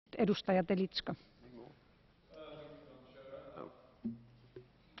Edustaja Telička.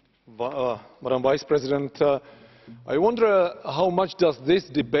 Madam Vice President, I wonder how much does this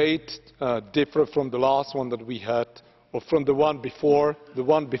debate differ from the last one that we had, or from the one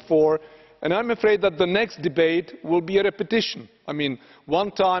before, and I'm afraid that the next debate will be a repetition. I mean,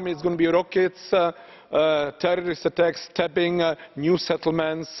 one time it's going to be rockets, terrorist attacks, stabbing, new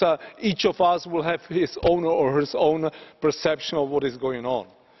settlements. Each of us will have his own or her own perception of what is going on.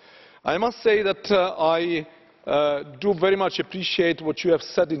 I must say that I do very much appreciate what you have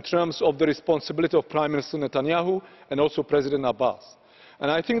said in terms of the responsibility of Prime Minister Netanyahu and also President Abbas.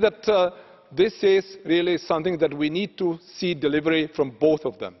 And I think that this is really something that we need to see delivery from both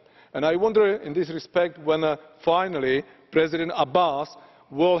of them. And I wonder in this respect when finally President Abbas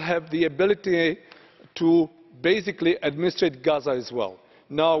will have the ability to basically administrate Gaza as well.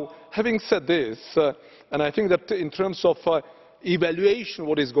 Now, having said this, and I think that in terms of evaluation of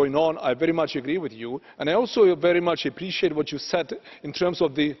what is going on, I very much agree with you, and I also very much appreciate what you said in terms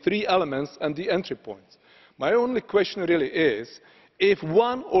of the three elements and the entry points. My only question really is, if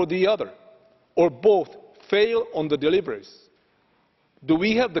one or the other, or both, fail on the deliveries, do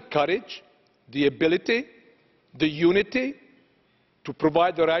we have the courage, the ability, the unity to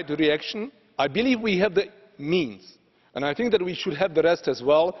provide the right reaction? I believe we have the means, and I think that we should have the rest as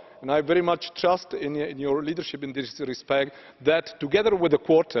well, and I very much trust in your leadership in this respect, that together with the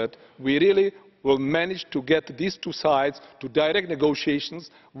quartet, we really will manage to get these two sides to direct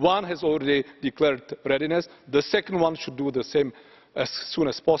negotiations. One has already declared readiness, the second one should do the same as soon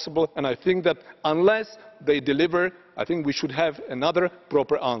as possible, and I think that unless they deliver, I think we should have another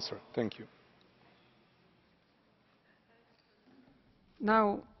proper answer. Thank you.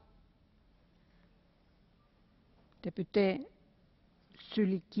 Now, Deputy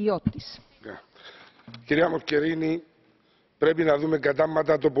Sulikiotis. Κυρία Μογκερίνη, πρέπει να δούμε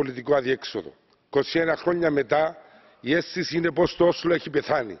κατάματα το πολιτικό αδιέξοδο. 21 χρόνια μετά, η αίσθηση είναι πως το Όσλο έχει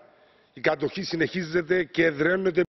πεθάνει. Η κατοχή συνεχίζεται και εδραίνεται